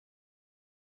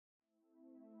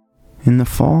In the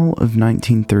fall of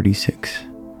 1936,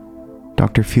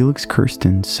 Dr. Felix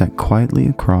Kirsten sat quietly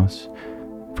across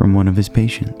from one of his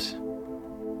patients.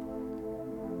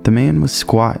 The man was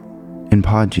squat and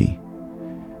podgy,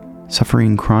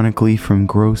 suffering chronically from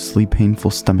grossly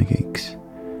painful stomach aches,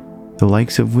 the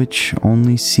likes of which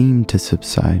only seemed to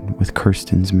subside with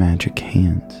Kirsten's magic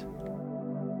hands.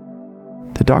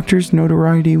 The doctor's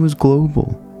notoriety was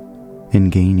global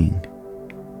and gaining,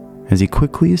 as he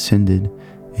quickly ascended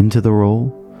into the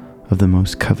role of the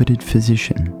most coveted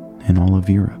physician in all of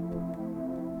Europe,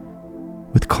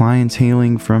 with clients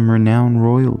hailing from renowned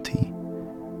royalty,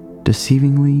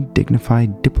 deceivingly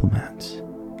dignified diplomats,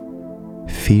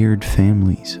 feared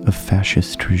families of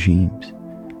fascist regimes,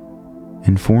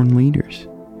 and foreign leaders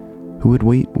who would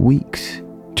wait weeks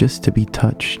just to be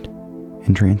touched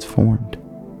and transformed.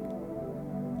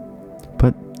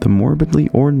 But the morbidly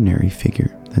ordinary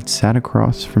figure that sat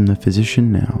across from the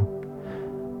physician now,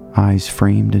 eyes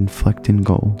framed and flecked in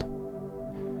gold,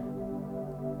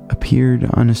 appeared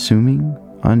unassuming,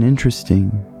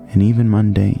 uninteresting, and even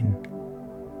mundane.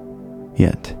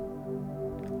 Yet,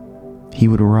 he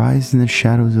would rise in the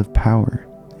shadows of power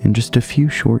in just a few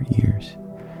short years,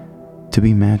 to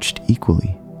be matched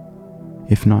equally,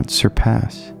 if not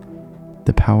surpass,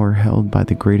 the power held by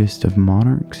the greatest of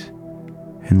monarchs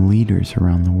and leaders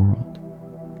around the world.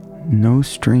 No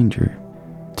stranger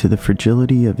to the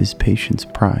fragility of his patient's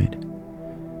pride,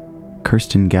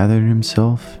 Kirsten gathered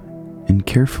himself and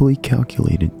carefully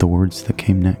calculated the words that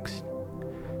came next.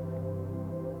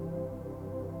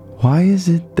 Why is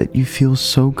it that you feel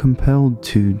so compelled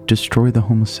to destroy the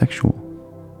homosexual?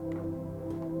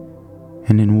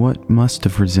 And in what must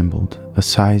have resembled a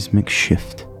seismic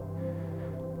shift,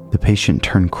 the patient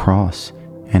turned cross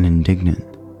and indignant.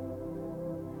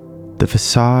 The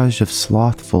visage of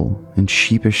slothful and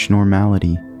sheepish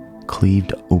normality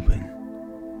cleaved open,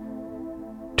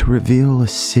 to reveal a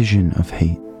scission of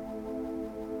hate,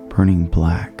 burning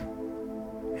black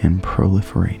and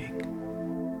proliferating.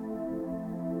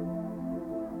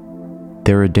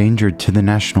 They're a danger to the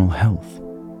national health.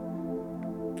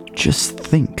 Just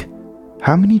think,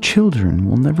 how many children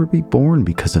will never be born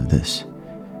because of this?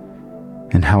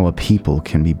 And how a people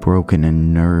can be broken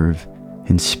in nerve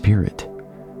and spirit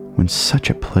when such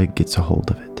a plague gets a hold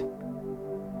of it.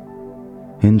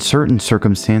 In certain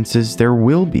circumstances, there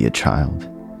will be a child.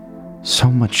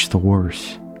 So much the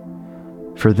worse.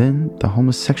 For then the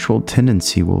homosexual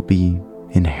tendency will be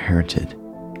inherited.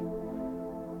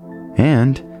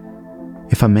 And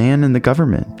if a man in the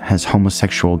government has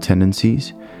homosexual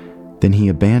tendencies, then he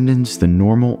abandons the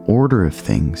normal order of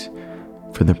things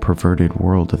for the perverted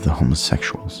world of the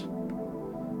homosexuals.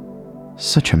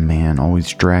 Such a man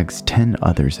always drags 10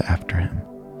 others after him.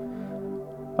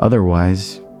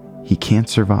 Otherwise, he can't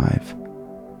survive.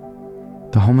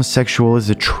 The homosexual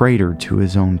is a traitor to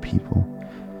his own people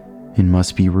and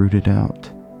must be rooted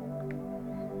out.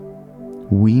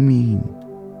 We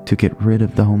mean to get rid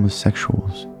of the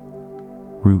homosexuals,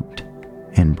 root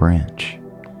and branch.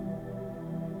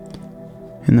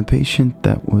 And the patient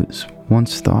that was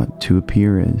once thought to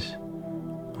appear as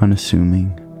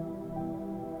unassuming,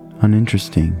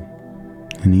 uninteresting,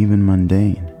 and even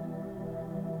mundane,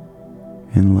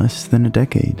 in less than a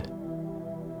decade,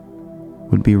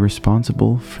 would be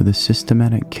responsible for the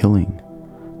systematic killing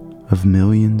of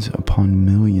millions upon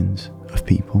millions of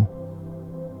people,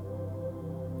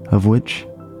 of which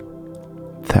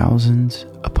thousands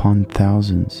upon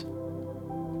thousands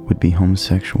would be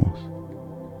homosexuals.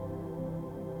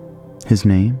 His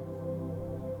name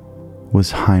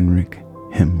was Heinrich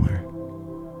Himmler.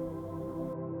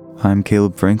 I'm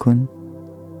Caleb Franklin,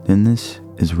 and this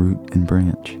is Root and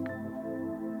Branch,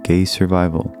 Gay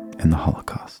Survival in the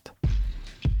Holocaust.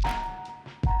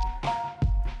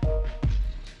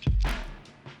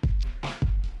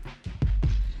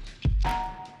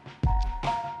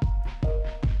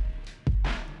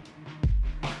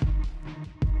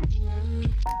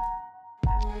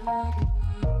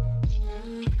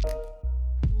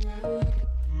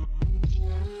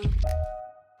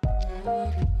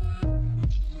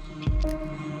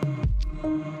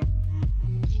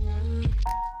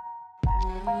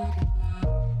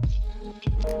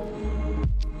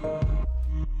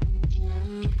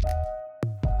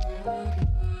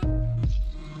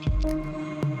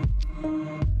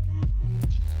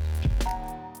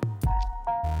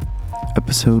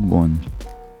 Episode 1.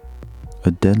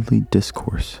 A Deadly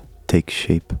Discourse Takes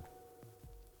Shape.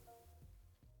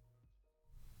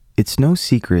 It's no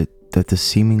secret that the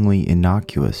seemingly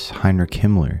innocuous Heinrich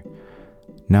Himmler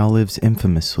now lives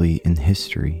infamously in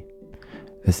history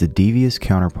as the devious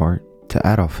counterpart to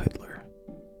Adolf Hitler,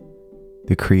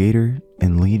 the creator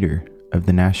and leader of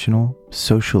the National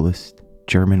Socialist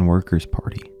German Workers'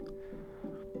 Party,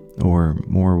 or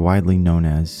more widely known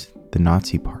as the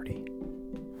Nazi Party.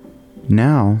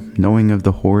 Now, knowing of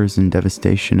the horrors and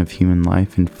devastation of human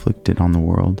life inflicted on the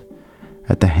world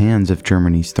at the hands of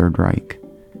Germany's Third Reich,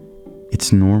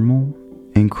 it's normal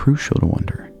and crucial to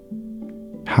wonder,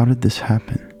 how did this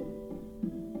happen?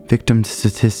 Victim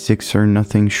statistics are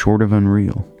nothing short of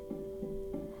unreal.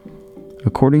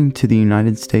 According to the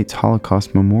United States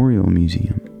Holocaust Memorial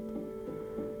Museum,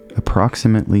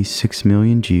 approximately 6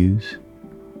 million Jews,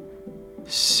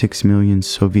 6 million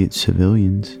Soviet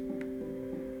civilians,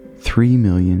 3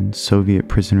 million Soviet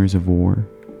prisoners of war,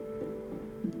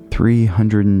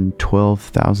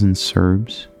 312,000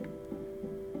 Serbs,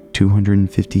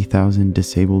 250,000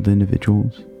 disabled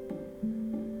individuals,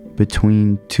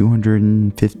 between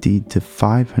 250 to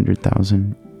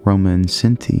 500,000 Roma and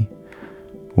Sinti,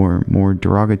 or more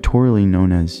derogatorily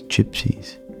known as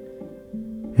Gypsies,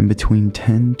 and between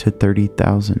 10 to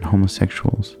 30,000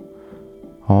 homosexuals,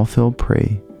 all fell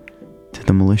prey to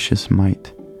the malicious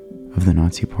might of the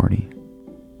Nazi Party.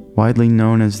 Widely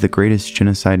known as the greatest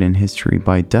genocide in history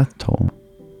by death toll,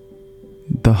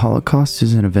 the Holocaust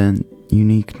is an event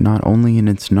unique not only in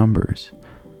its numbers,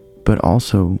 but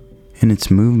also in its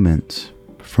movements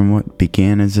from what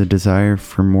began as a desire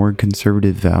for more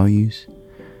conservative values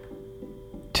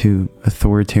to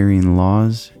authoritarian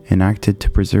laws enacted to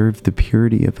preserve the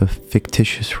purity of a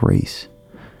fictitious race,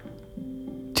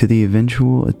 to the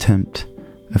eventual attempt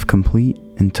of complete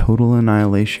and total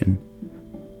annihilation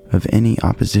of any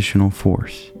oppositional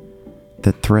force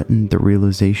that threatened the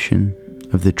realization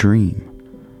of the dream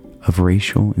of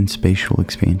racial and spatial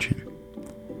expansion.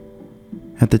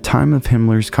 At the time of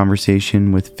Himmler's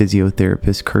conversation with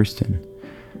physiotherapist Kirsten,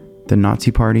 the Nazi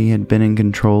Party had been in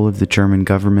control of the German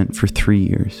government for 3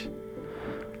 years,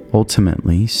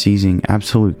 ultimately seizing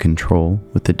absolute control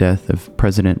with the death of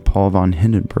President Paul von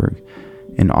Hindenburg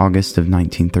in August of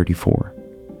 1934.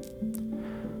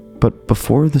 But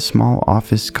before the small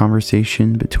office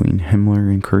conversation between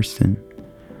Himmler and Kirsten,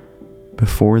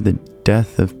 before the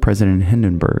death of President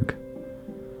Hindenburg,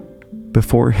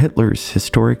 before Hitler's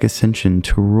historic ascension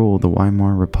to rule the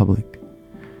Weimar Republic,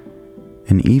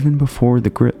 and even before the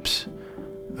grips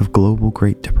of global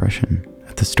Great Depression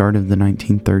at the start of the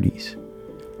 1930s,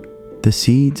 the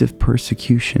seeds of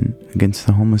persecution against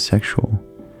the homosexual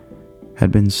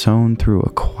had been sown through a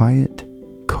quiet,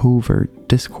 covert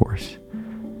discourse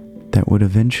that would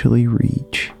eventually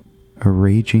reach a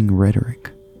raging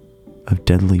rhetoric of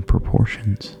deadly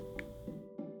proportions.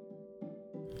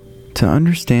 To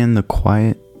understand the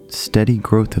quiet, steady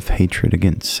growth of hatred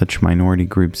against such minority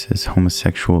groups as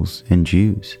homosexuals and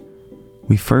Jews,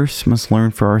 we first must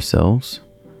learn for ourselves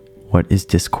what is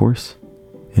discourse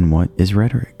and what is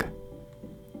rhetoric.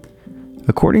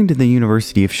 According to the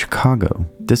University of Chicago,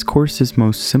 discourse is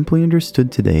most simply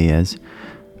understood today as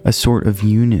a sort of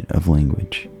unit of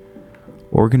language,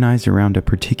 organized around a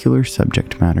particular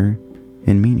subject matter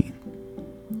and meaning.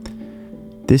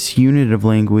 This unit of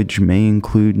language may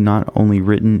include not only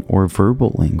written or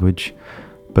verbal language,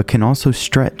 but can also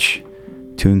stretch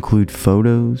to include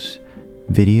photos,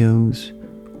 videos,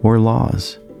 or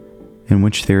laws, in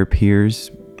which there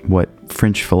appears what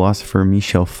French philosopher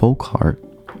Michel Foucault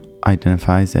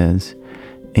identifies as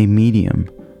a medium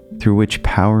through which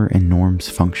power and norms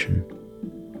function.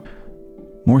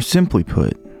 More simply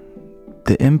put,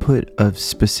 the input of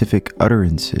specific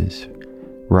utterances,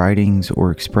 writings,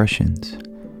 or expressions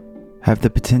have the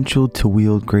potential to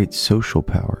wield great social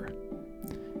power,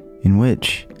 in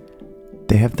which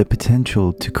they have the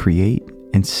potential to create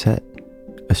and set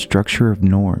a structure of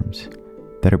norms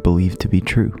that are believed to be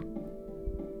true.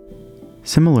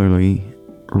 Similarly,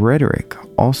 rhetoric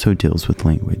also deals with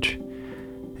language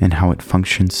and how it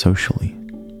functions socially.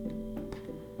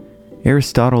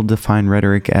 Aristotle defined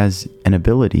rhetoric as an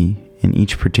ability, in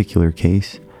each particular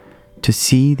case, to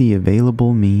see the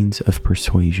available means of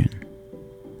persuasion.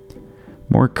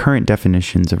 More current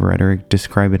definitions of rhetoric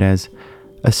describe it as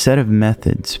a set of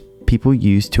methods people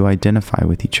use to identify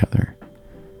with each other,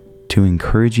 to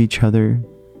encourage each other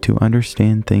to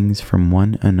understand things from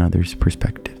one another's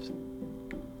perspectives.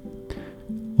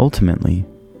 Ultimately,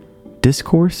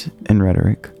 discourse and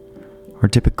rhetoric are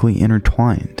typically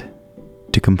intertwined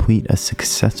to complete a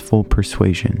successful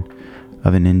persuasion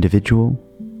of an individual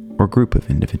or group of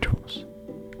individuals.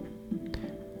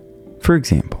 For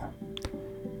example,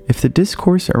 if the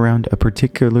discourse around a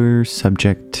particular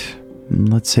subject,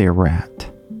 let's say a rat,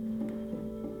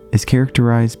 is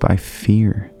characterized by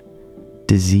fear,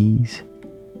 disease,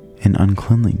 and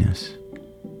uncleanliness,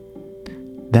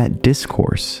 that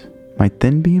discourse might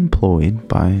then be employed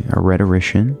by a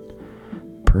rhetorician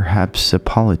perhaps a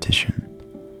politician,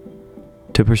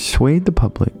 to persuade the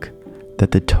public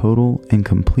that the total and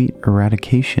complete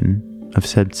eradication of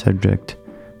said subject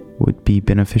would be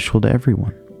beneficial to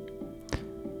everyone.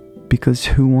 Because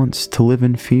who wants to live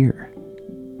in fear?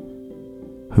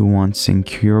 Who wants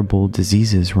incurable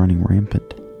diseases running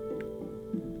rampant?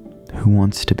 Who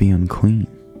wants to be unclean?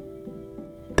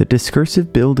 The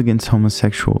discursive build against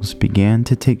homosexuals began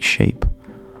to take shape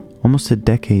almost a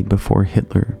decade before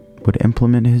Hitler would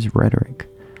implement his rhetoric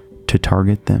to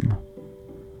target them,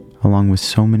 along with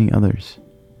so many others,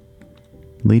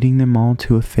 leading them all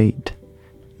to a fate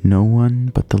no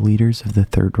one but the leaders of the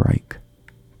Third Reich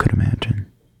could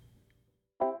imagine.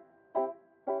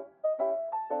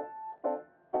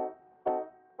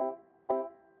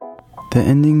 The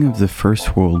ending of the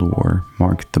First World War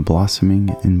marked the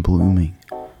blossoming and blooming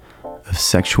of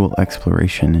sexual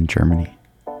exploration in Germany.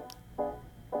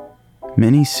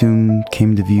 Many soon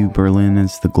came to view Berlin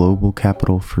as the global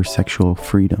capital for sexual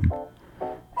freedom,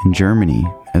 and Germany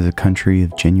as a country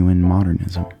of genuine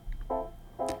modernism.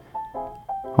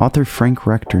 Author Frank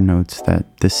Rector notes that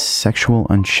this sexual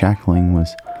unshackling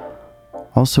was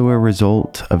also a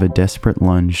result of a desperate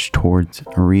lunge towards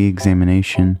a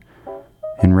re-examination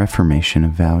and reformation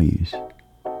of values.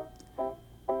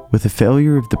 With the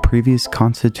failure of the previous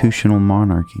constitutional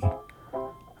monarchy,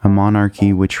 a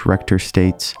monarchy which Rector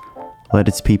states led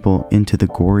its people into the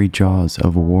gory jaws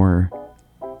of war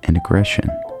and aggression,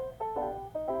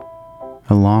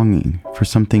 a longing for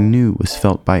something new was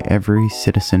felt by every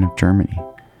citizen of Germany,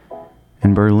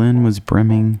 and Berlin was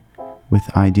brimming with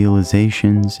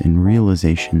idealizations and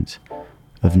realizations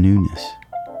of newness.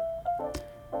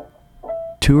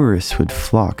 Tourists would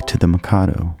flock to the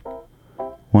Mikado,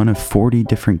 one of 40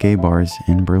 different gay bars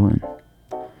in Berlin,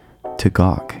 to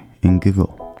gawk and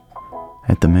giggle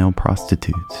at the male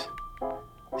prostitutes,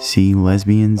 see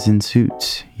lesbians in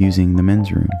suits using the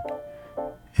men's room,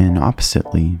 and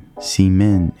oppositely see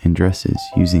men in dresses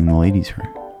using the ladies'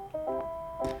 room.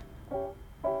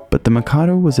 But the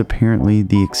Mikado was apparently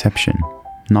the exception,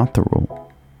 not the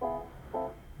rule.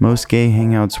 Most gay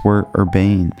hangouts were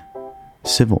urbane,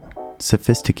 civil,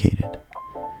 sophisticated,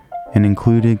 and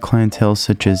included clientele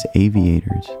such as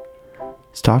aviators,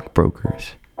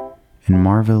 stockbrokers, and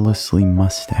marvelously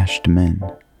mustached men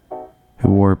who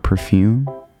wore perfume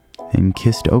and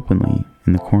kissed openly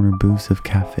in the corner booths of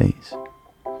cafes.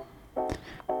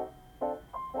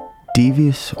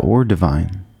 Devious or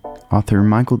divine, author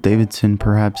Michael Davidson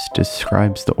perhaps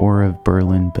describes the aura of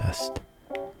Berlin best.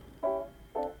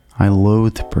 I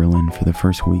loathed Berlin for the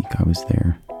first week I was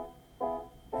there.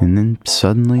 And then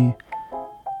suddenly,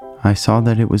 I saw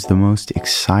that it was the most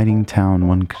exciting town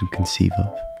one could conceive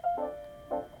of.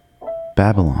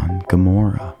 Babylon,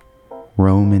 Gomorrah,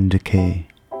 Rome in decay,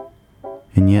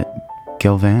 and yet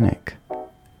galvanic,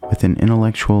 with an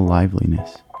intellectual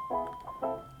liveliness.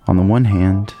 On the one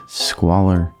hand,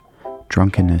 squalor,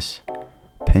 drunkenness,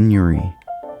 penury,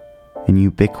 an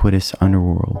ubiquitous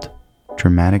underworld,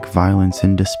 dramatic violence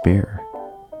and despair,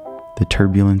 the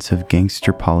turbulence of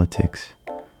gangster politics,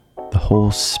 the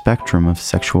whole spectrum of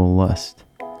sexual lust,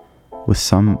 with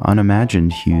some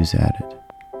unimagined hues added,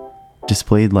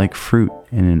 displayed like fruit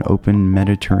in an open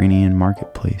Mediterranean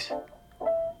marketplace.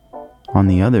 On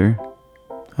the other,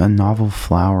 a novel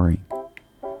flowering,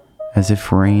 as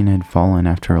if rain had fallen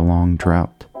after a long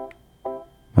drought,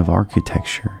 of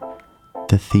architecture,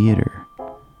 the theater,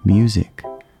 music,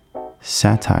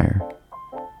 satire,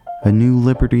 a new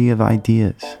liberty of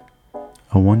ideas,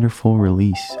 a wonderful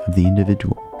release of the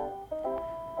individual.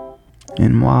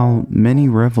 And while many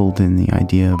reveled in the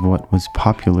idea of what was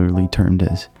popularly termed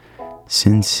as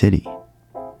Sin City,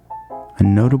 a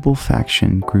notable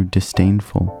faction grew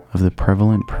disdainful of the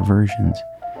prevalent perversions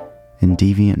and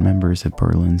deviant members of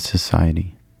Berlin's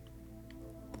society.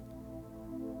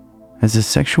 As the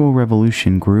sexual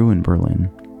revolution grew in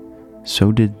Berlin,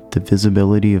 so did the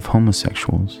visibility of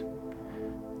homosexuals,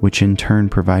 which in turn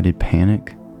provided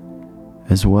panic,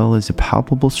 as well as a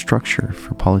palpable structure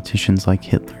for politicians like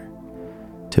Hitler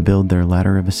to build their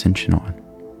ladder of ascension on.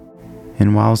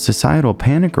 And while societal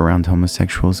panic around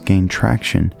homosexuals gained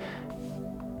traction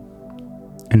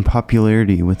and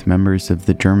popularity with members of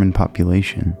the German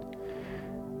population,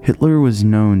 Hitler was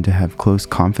known to have close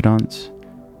confidants,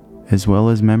 as well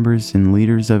as members and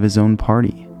leaders of his own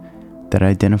party that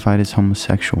identified as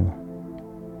homosexual.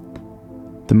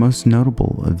 The most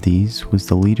notable of these was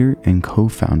the leader and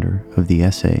co-founder of the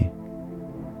SA,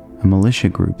 a militia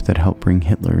group that helped bring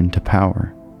Hitler into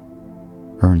power,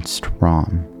 Ernst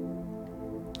Röhm.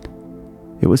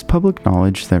 It was public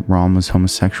knowledge that Röhm was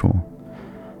homosexual,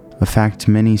 a fact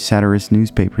many satirist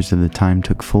newspapers of the time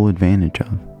took full advantage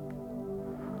of.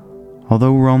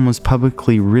 Although Rome was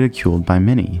publicly ridiculed by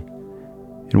many,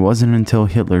 it wasn't until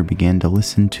Hitler began to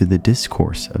listen to the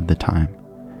discourse of the time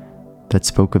that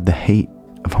spoke of the hate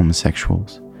of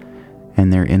homosexuals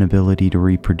and their inability to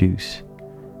reproduce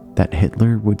that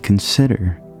Hitler would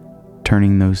consider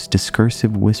turning those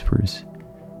discursive whispers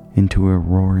into a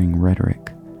roaring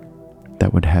rhetoric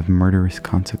that would have murderous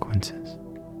consequences.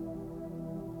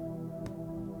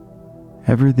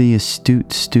 Ever the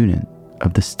astute student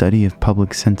of the study of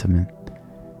public sentiment,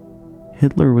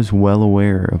 Hitler was well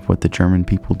aware of what the German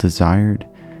people desired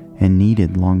and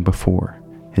needed long before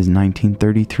his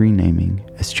 1933 naming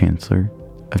as Chancellor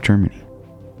of Germany.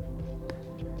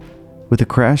 With the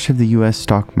crash of the US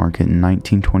stock market in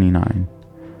 1929,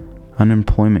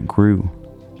 unemployment grew,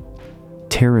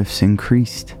 tariffs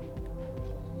increased,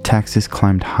 taxes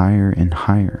climbed higher and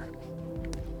higher,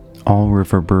 all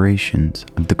reverberations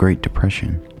of the Great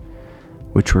Depression,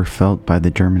 which were felt by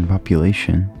the German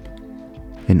population,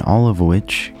 and all of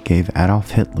which gave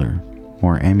Adolf Hitler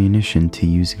more ammunition to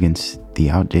use against the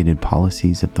outdated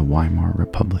policies of the Weimar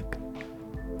Republic.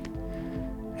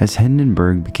 As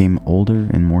Hindenburg became older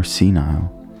and more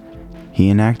senile, he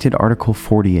enacted Article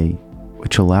 48,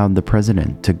 which allowed the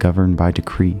president to govern by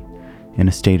decree in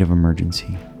a state of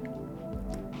emergency.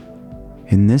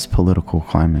 In this political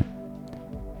climate,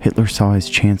 Hitler saw his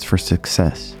chance for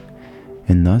success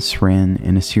and thus ran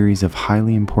in a series of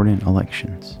highly important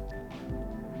elections.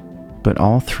 But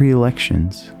all three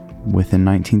elections, within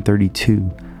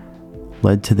 1932,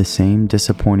 led to the same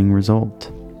disappointing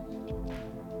result.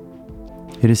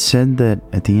 It is said that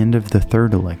at the end of the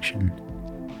third election,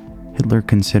 Hitler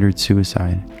considered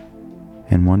suicide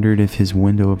and wondered if his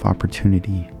window of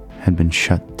opportunity had been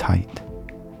shut tight.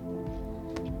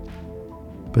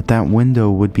 But that window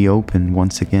would be opened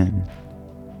once again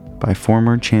by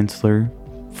former Chancellor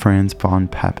Franz von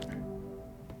Papen,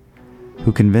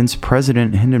 who convinced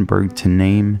President Hindenburg to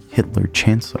name Hitler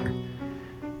Chancellor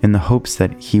in the hopes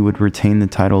that he would retain the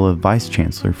title of Vice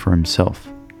Chancellor for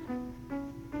himself.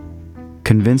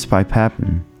 Convinced by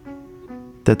Papen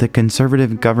that the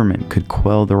conservative government could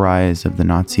quell the rise of the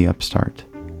Nazi upstart,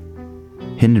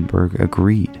 Hindenburg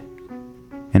agreed,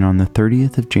 and on the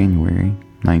 30th of January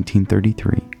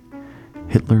 1933,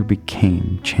 Hitler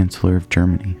became Chancellor of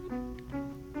Germany.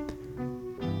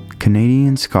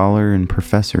 Canadian scholar and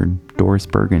professor Doris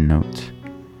Bergen notes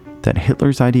that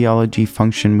Hitler's ideology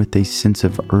functioned with a sense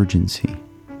of urgency.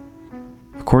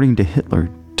 According to Hitler,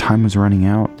 time was running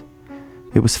out.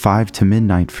 It was 5 to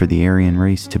midnight for the Aryan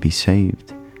race to be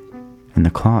saved, and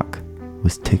the clock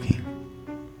was ticking.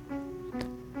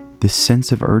 This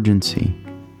sense of urgency,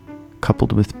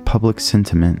 coupled with public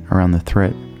sentiment around the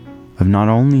threat of not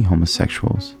only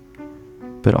homosexuals,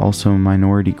 but also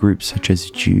minority groups such as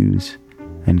Jews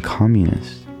and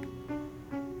communists,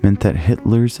 meant that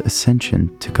Hitler's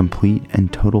ascension to complete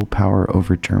and total power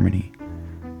over Germany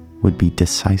would be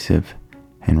decisive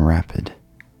and rapid.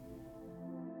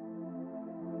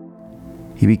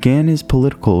 He began his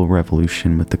political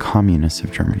revolution with the communists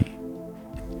of Germany.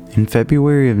 In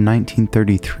February of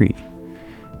 1933,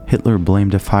 Hitler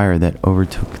blamed a fire that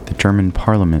overtook the German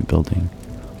Parliament building,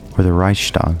 or the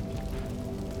Reichstag,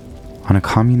 on a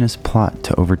communist plot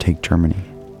to overtake Germany.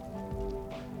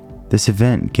 This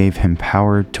event gave him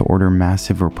power to order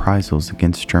massive reprisals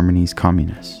against Germany's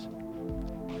communists.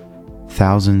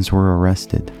 Thousands were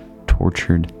arrested,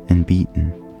 tortured, and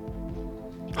beaten.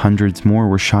 Hundreds more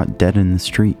were shot dead in the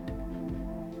street.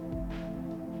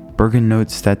 Bergen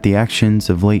notes that the actions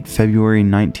of late February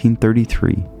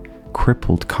 1933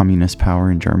 crippled communist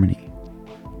power in Germany.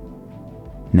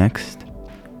 Next,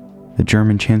 the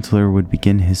German Chancellor would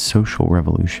begin his social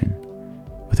revolution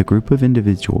with a group of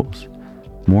individuals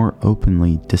more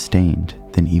openly disdained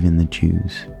than even the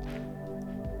Jews: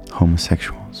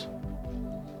 homosexuals.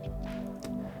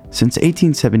 Since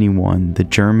 1871, the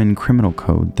German criminal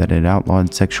code that had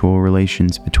outlawed sexual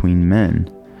relations between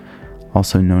men,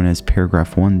 also known as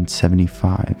paragraph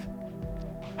 175,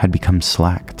 had become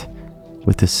slacked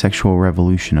with the sexual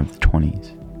revolution of the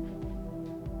 20s.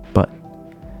 But,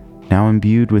 now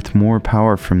imbued with more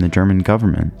power from the German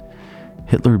government,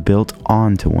 Hitler built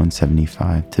on to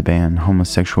 175 to ban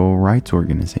homosexual rights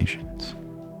organizations.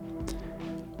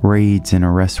 Raids and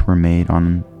arrests were made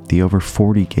on the over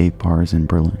 40 gay bars in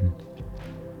Berlin.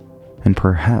 And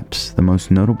perhaps the most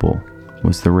notable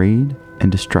was the raid and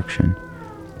destruction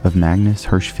of Magnus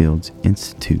Hirschfeld's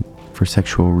Institute for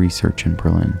Sexual Research in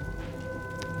Berlin.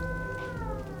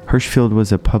 Hirschfeld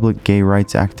was a public gay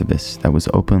rights activist that was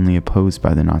openly opposed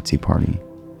by the Nazi Party.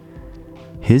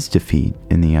 His defeat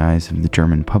in the eyes of the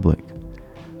German public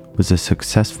was a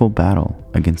successful battle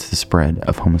against the spread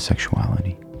of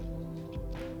homosexuality.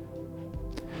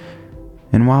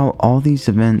 And while all these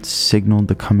events signaled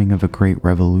the coming of a great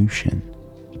revolution,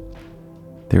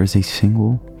 there is a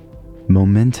single,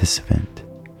 momentous event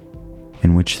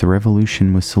in which the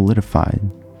revolution was solidified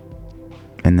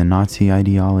and the Nazi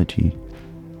ideology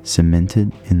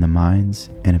cemented in the minds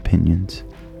and opinions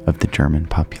of the German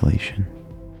population.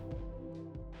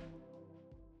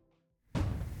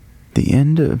 The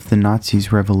end of the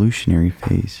Nazis' revolutionary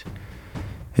phase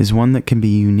is one that can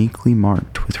be uniquely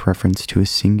marked with reference to a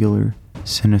singular,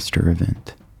 sinister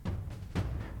event.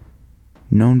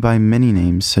 Known by many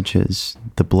names such as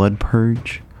the Blood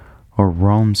Purge or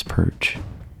Worms Purge,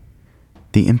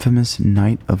 the infamous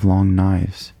Night of Long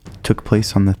Knives took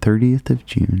place on the 30th of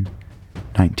June,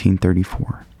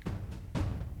 1934.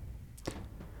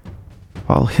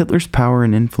 While Hitler's power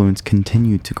and influence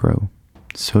continued to grow,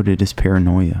 so did his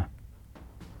paranoia.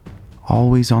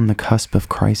 Always on the cusp of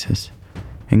crisis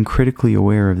and critically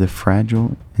aware of the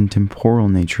fragile and temporal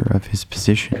nature of his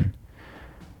position,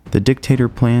 the dictator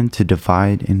planned to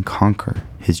divide and conquer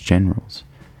his generals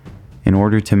in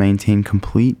order to maintain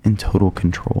complete and total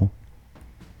control.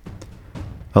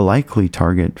 A likely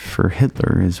target for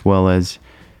Hitler, as well as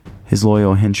his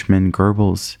loyal henchmen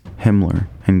Goebbels, Himmler,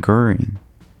 and Goering,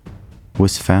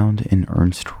 was found in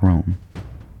Ernst Röhm.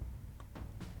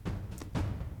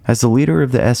 As the leader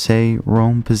of the SA,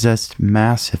 Röhm possessed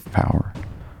massive power,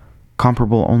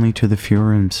 comparable only to the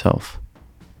Führer himself.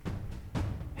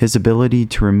 His ability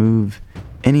to remove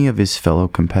any of his fellow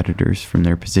competitors from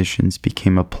their positions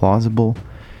became a plausible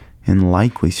and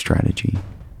likely strategy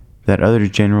that other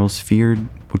generals feared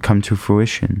would come to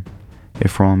fruition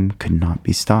if Röhm could not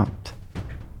be stopped.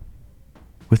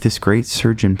 With this great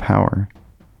surge in power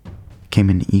came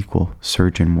an equal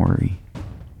surge in worry.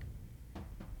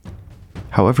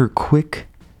 However quick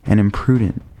and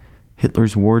imprudent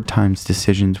Hitler's wartime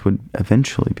decisions would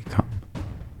eventually become,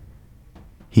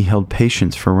 he held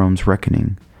patience for Röhm's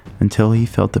reckoning until he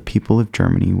felt the people of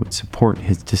Germany would support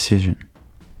his decision.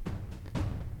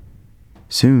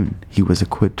 Soon, he was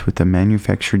equipped with a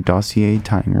manufactured dossier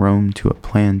tying Röhm to a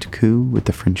planned coup with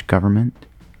the French government,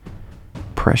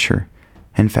 pressure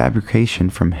and fabrication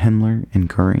from Himmler and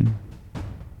Goering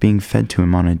being fed to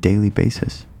him on a daily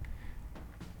basis,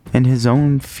 and his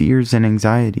own fears and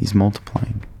anxieties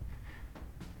multiplying.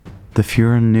 The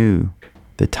Führer knew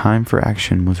the time for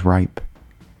action was ripe.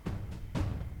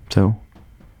 So,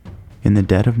 in the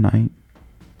dead of night,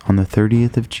 on the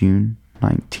 30th of June,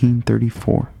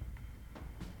 1934,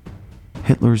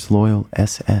 Hitler's loyal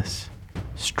SS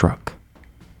struck.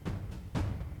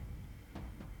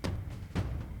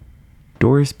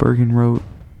 Doris Bergen wrote,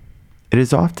 "It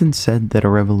is often said that a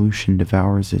revolution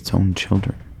devours its own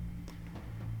children,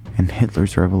 and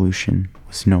Hitler's revolution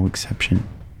was no exception.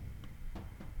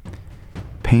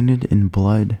 Painted in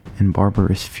blood and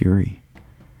barbarous fury,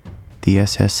 the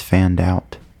SS fanned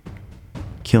out,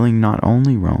 killing not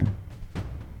only Röhm,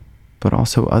 but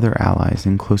also other allies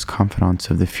and close confidants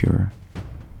of the Führer,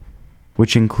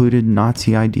 which included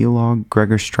Nazi ideologue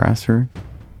Gregor Strasser,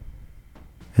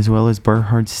 as well as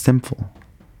Bernhard Stempfel,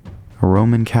 a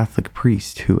Roman Catholic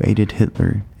priest who aided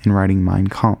Hitler in writing Mein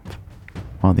Kampf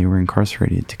while they were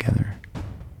incarcerated together.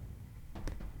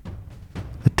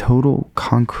 The total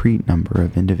concrete number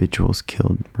of individuals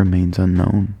killed remains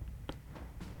unknown.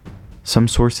 Some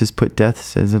sources put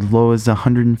deaths as low as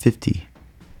 150.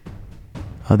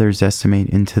 Others estimate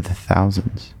into the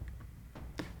thousands.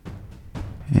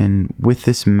 And with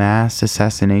this mass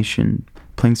assassination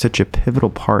playing such a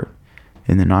pivotal part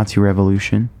in the Nazi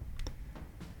Revolution,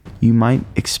 you might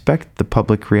expect the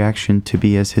public reaction to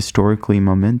be as historically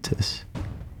momentous.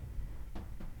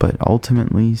 But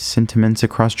ultimately, sentiments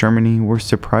across Germany were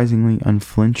surprisingly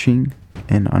unflinching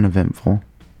and uneventful.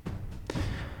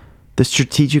 The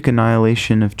strategic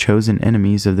annihilation of chosen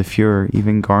enemies of the Führer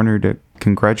even garnered a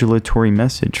congratulatory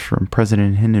message from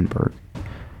President Hindenburg,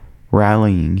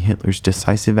 rallying Hitler's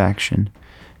decisive action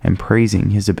and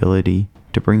praising his ability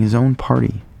to bring his own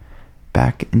party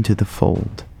back into the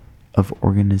fold of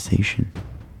organization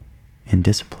and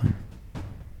discipline.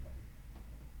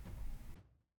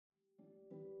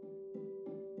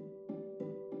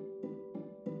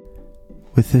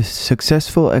 With the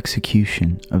successful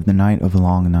execution of the Night of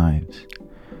Long Knives,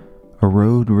 a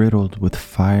road riddled with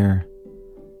fire,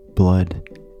 blood,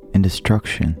 and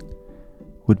destruction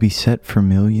would be set for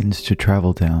millions to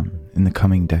travel down in the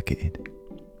coming decade.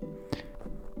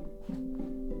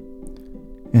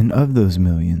 And of those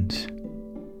millions,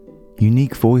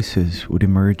 unique voices would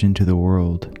emerge into the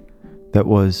world that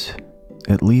was,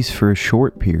 at least for a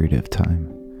short period of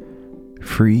time,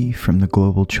 free from the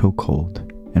global chokehold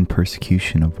and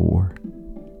persecution of war.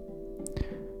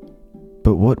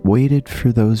 But what waited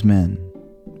for those men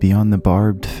beyond the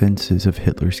barbed fences of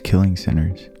Hitler's killing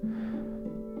centers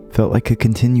felt like a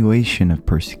continuation of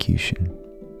persecution,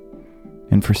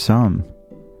 and for some,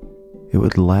 it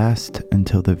would last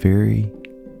until the very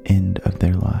end of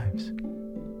their lives.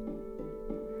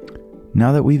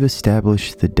 Now that we've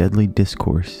established the deadly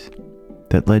discourse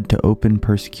that led to open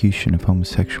persecution of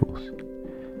homosexuals,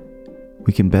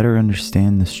 we can better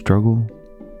understand the struggle,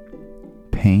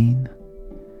 pain,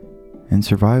 and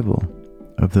survival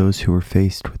of those who were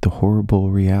faced with the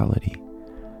horrible reality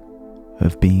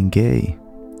of being gay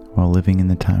while living in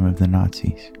the time of the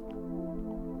Nazis.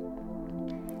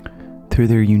 Through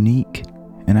their unique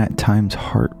and at times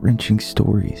heart-wrenching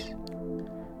stories,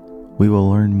 we will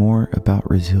learn more about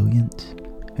resilience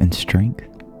and strength,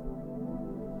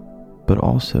 but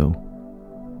also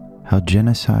how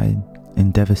genocide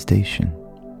and devastation,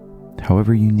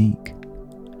 however unique,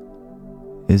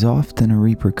 is often a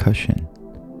repercussion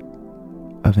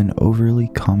of an overly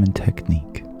common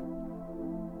technique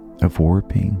of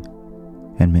warping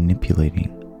and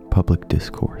manipulating public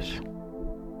discourse.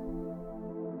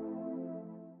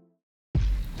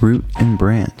 Root and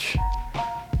Branch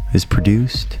is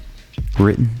produced,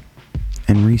 written,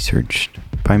 and researched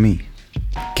by me,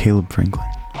 Caleb Franklin.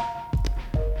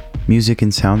 Music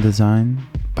and sound design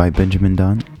by Benjamin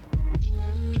Dunn,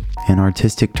 and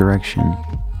artistic direction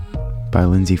by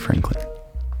Lindsay Franklin.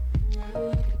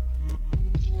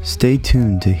 Stay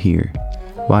tuned to hear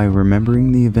why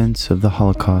remembering the events of the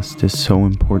Holocaust is so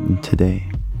important today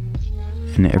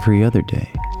and every other day,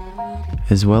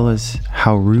 as well as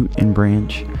how Root and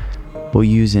Branch will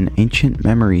use an ancient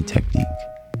memory technique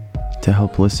to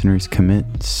help listeners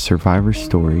commit survivor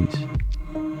stories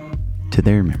to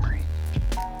their memory.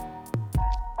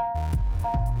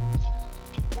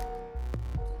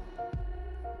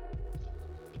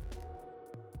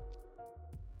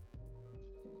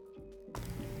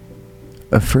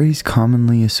 A phrase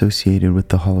commonly associated with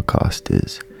the Holocaust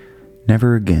is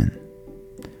 "never again,"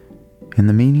 and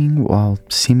the meaning, while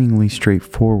seemingly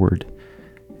straightforward,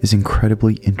 is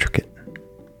incredibly intricate.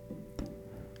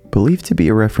 Believed to be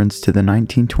a reference to the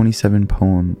 1927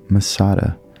 poem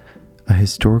Masada, a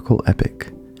historical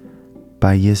epic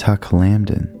by Yitzhak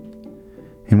Lamdan,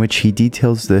 in which he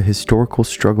details the historical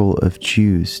struggle of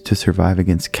Jews to survive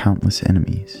against countless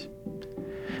enemies,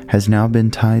 has now been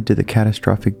tied to the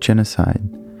catastrophic genocide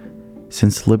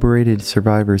since liberated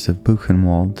survivors of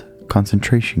Buchenwald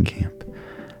concentration camp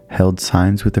held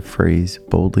signs with the phrase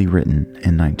boldly written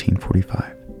in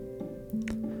 1945.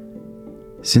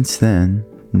 Since then,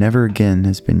 "never again"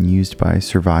 has been used by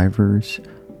survivors,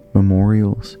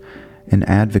 memorials, and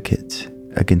advocates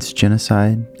against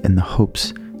genocide in the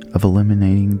hopes of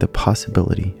eliminating the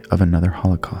possibility of another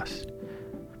Holocaust.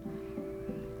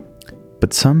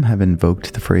 But some have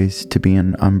invoked the phrase to be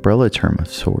an umbrella term of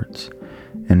sorts,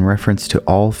 in reference to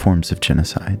all forms of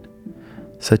genocide,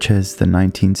 such as the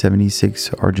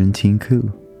 1976 Argentine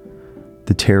coup,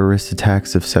 the terrorist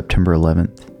attacks of September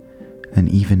 11th, and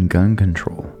even gun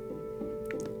control.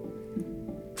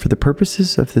 For the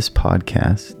purposes of this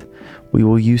podcast, we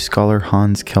will use scholar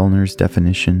Hans Kellner's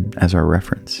definition as our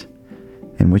reference,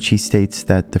 in which he states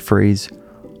that the phrase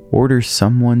orders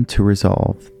someone to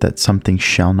resolve that something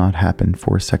shall not happen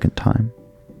for a second time.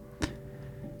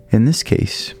 In this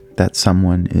case, that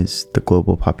someone is the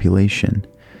global population,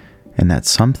 and that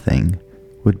something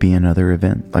would be another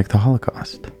event like the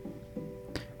Holocaust.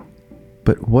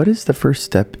 But what is the first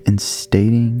step in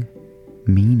stating,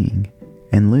 meaning,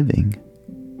 and living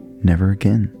never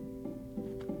again?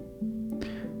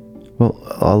 Well,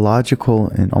 a logical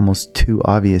and almost too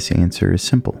obvious answer is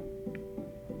simple.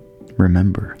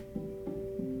 Remember.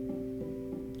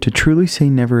 To truly say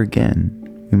never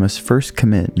again, we must first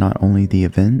commit not only the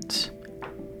events,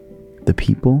 the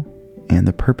people, and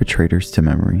the perpetrators to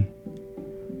memory,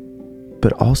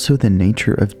 but also the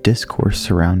nature of discourse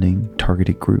surrounding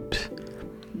targeted groups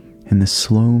and the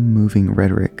slow-moving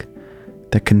rhetoric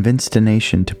that convinced a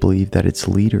nation to believe that its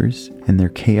leaders and their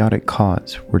chaotic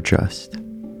cause were just.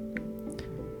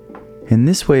 In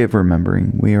this way of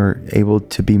remembering, we are able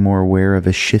to be more aware of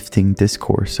a shifting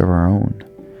discourse of our own,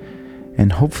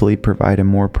 and hopefully provide a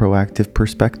more proactive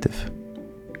perspective.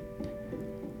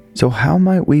 So how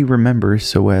might we remember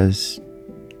so as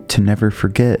to never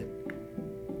forget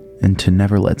and to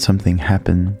never let something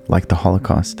happen like the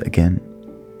Holocaust again?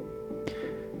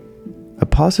 A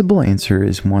possible answer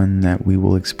is one that we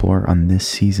will explore on this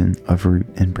season of Root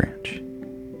and Branch.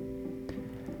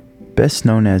 Best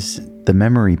known as the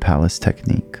memory palace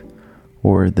technique,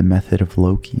 or the method of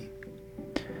Loki.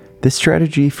 This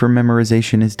strategy for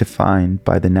memorization is defined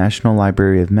by the National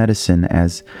Library of Medicine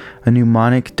as a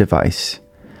mnemonic device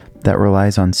that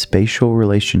relies on spatial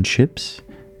relationships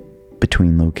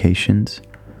between locations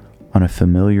on a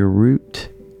familiar route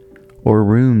or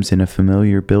rooms in a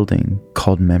familiar building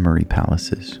called memory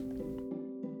palaces.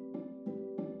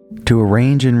 To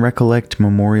arrange and recollect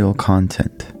memorial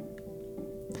content.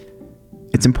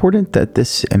 It's important that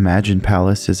this imagined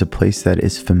palace is a place that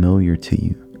is familiar to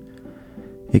you.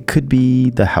 It could be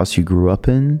the house you grew up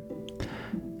in,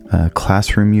 a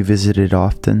classroom you visited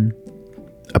often,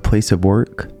 a place of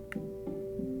work.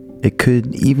 It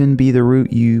could even be the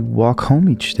route you walk home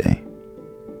each day.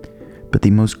 But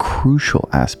the most crucial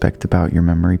aspect about your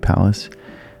memory palace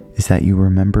is that you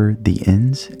remember the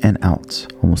ins and outs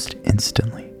almost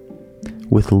instantly,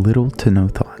 with little to no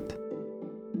thought.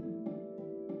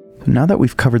 So now that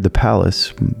we've covered the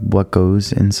palace, what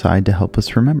goes inside to help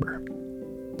us remember?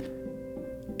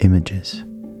 Images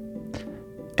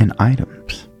and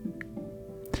items.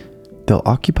 They'll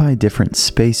occupy different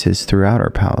spaces throughout our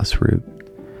palace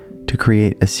route to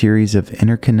create a series of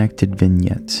interconnected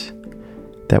vignettes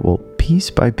that will, piece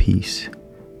by piece,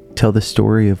 tell the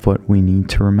story of what we need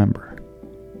to remember.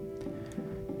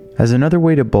 As another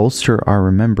way to bolster our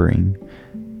remembering,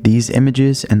 these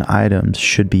images and items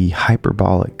should be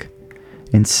hyperbolic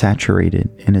and saturated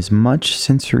in as much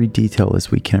sensory detail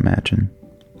as we can imagine.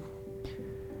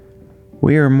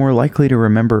 We are more likely to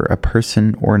remember a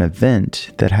person or an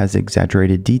event that has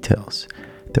exaggerated details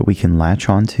that we can latch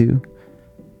onto.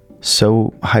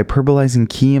 So, hyperbolizing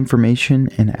key information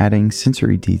and adding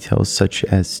sensory details such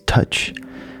as touch,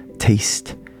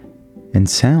 taste, and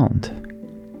sound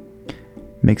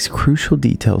makes crucial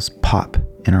details pop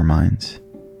in our minds.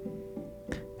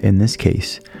 In this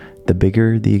case, the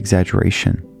bigger the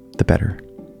exaggeration, the better.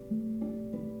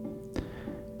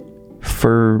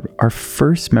 For our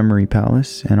first memory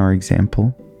palace and our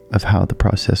example of how the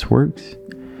process works,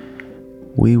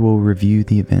 we will review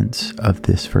the events of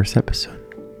this first episode.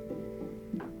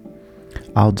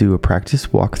 I'll do a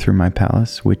practice walk through my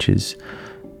palace, which is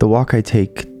the walk I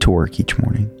take to work each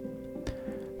morning,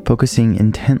 focusing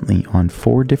intently on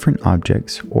 4 different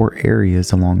objects or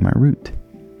areas along my route.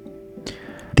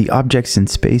 The objects and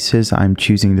spaces I'm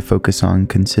choosing to focus on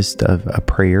consist of a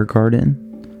prayer garden,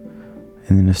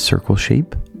 and then a circle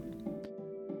shape,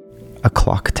 a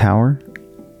clock tower,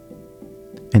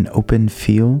 an open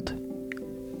field,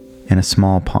 and a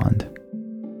small pond.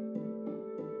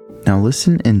 Now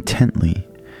listen intently,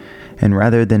 and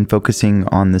rather than focusing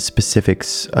on the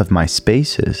specifics of my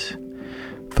spaces,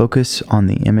 focus on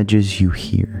the images you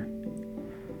hear.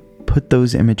 Put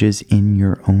those images in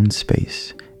your own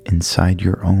space, inside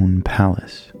your own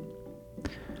palace.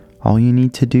 All you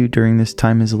need to do during this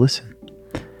time is listen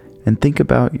and think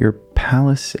about your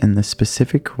palace and the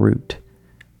specific route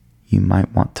you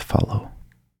might want to follow.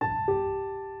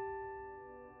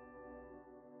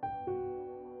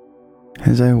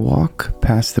 As I walk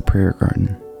past the prayer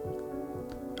garden,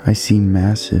 I see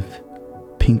massive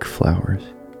pink flowers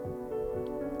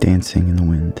dancing in the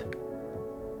wind,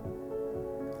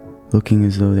 looking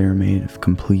as though they are made of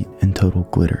complete and total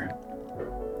glitter.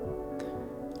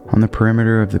 On the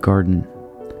perimeter of the garden,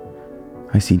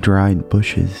 I see dried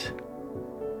bushes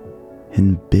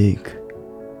and big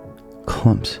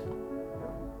clumps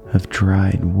of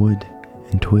dried wood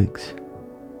and twigs.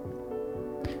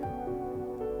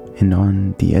 And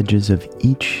on the edges of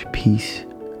each piece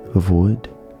of wood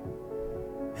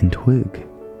and twig,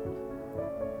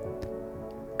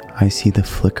 I see the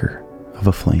flicker of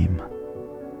a flame.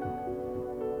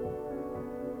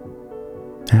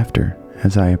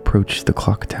 As I approach the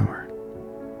clock tower,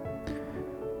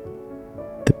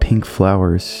 the pink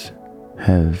flowers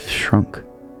have shrunk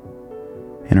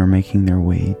and are making their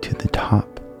way to the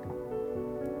top.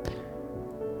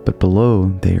 But below,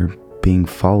 they are being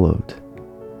followed.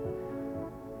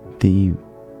 The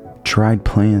dried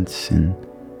plants and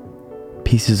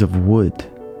pieces of wood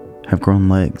have grown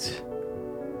legs.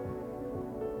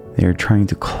 They are trying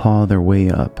to claw their way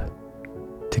up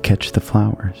to catch the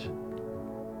flowers.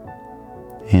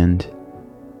 And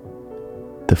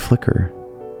the flicker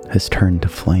has turned to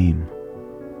flame.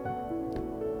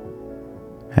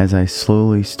 As I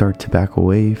slowly start to back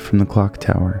away from the clock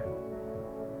tower,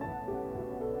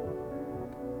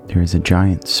 there is a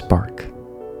giant spark,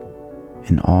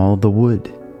 and all the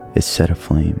wood is set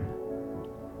aflame,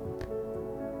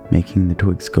 making the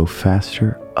twigs go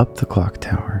faster up the clock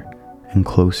tower and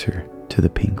closer to the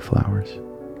pink flowers.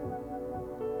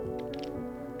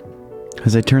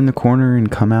 As I turn the corner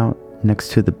and come out next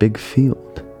to the big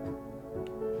field,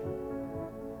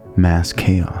 mass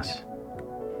chaos.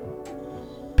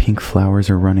 Pink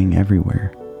flowers are running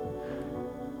everywhere.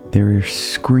 There are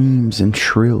screams and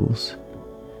shrills.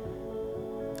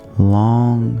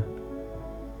 Long,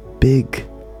 Big,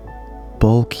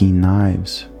 bulky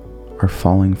knives are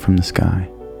falling from the sky,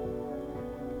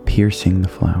 piercing the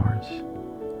flowers,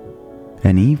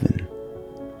 and even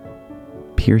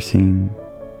piercing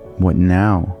what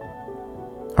now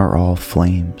are all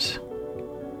flames.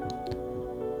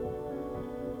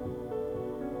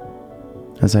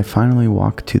 As I finally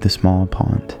walk to the small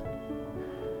pond,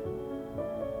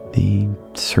 the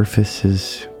surface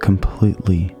is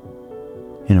completely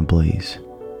in a blaze.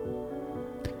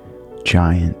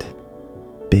 Giant,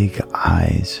 big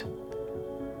eyes,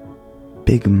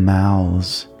 big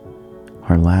mouths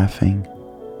are laughing.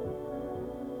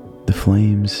 The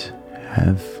flames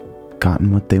have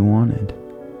gotten what they wanted.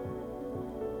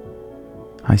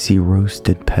 I see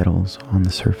roasted petals on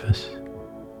the surface.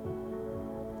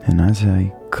 And as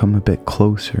I come a bit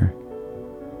closer,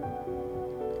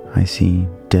 I see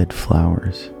dead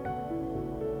flowers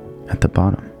at the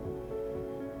bottom.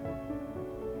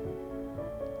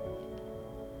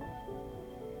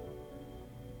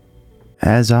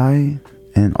 As I,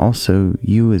 and also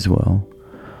you as well,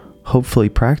 hopefully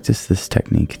practice this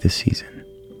technique this season,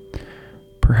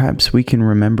 perhaps we can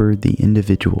remember the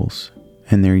individuals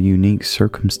and their unique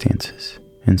circumstances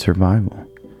and survival,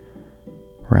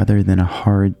 rather than a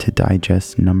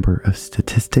hard-to-digest number of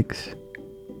statistics.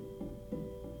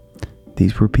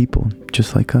 These were people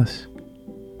just like us,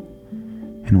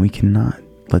 and we cannot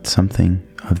let something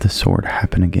of the sort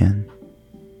happen again.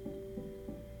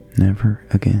 Never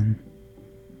again.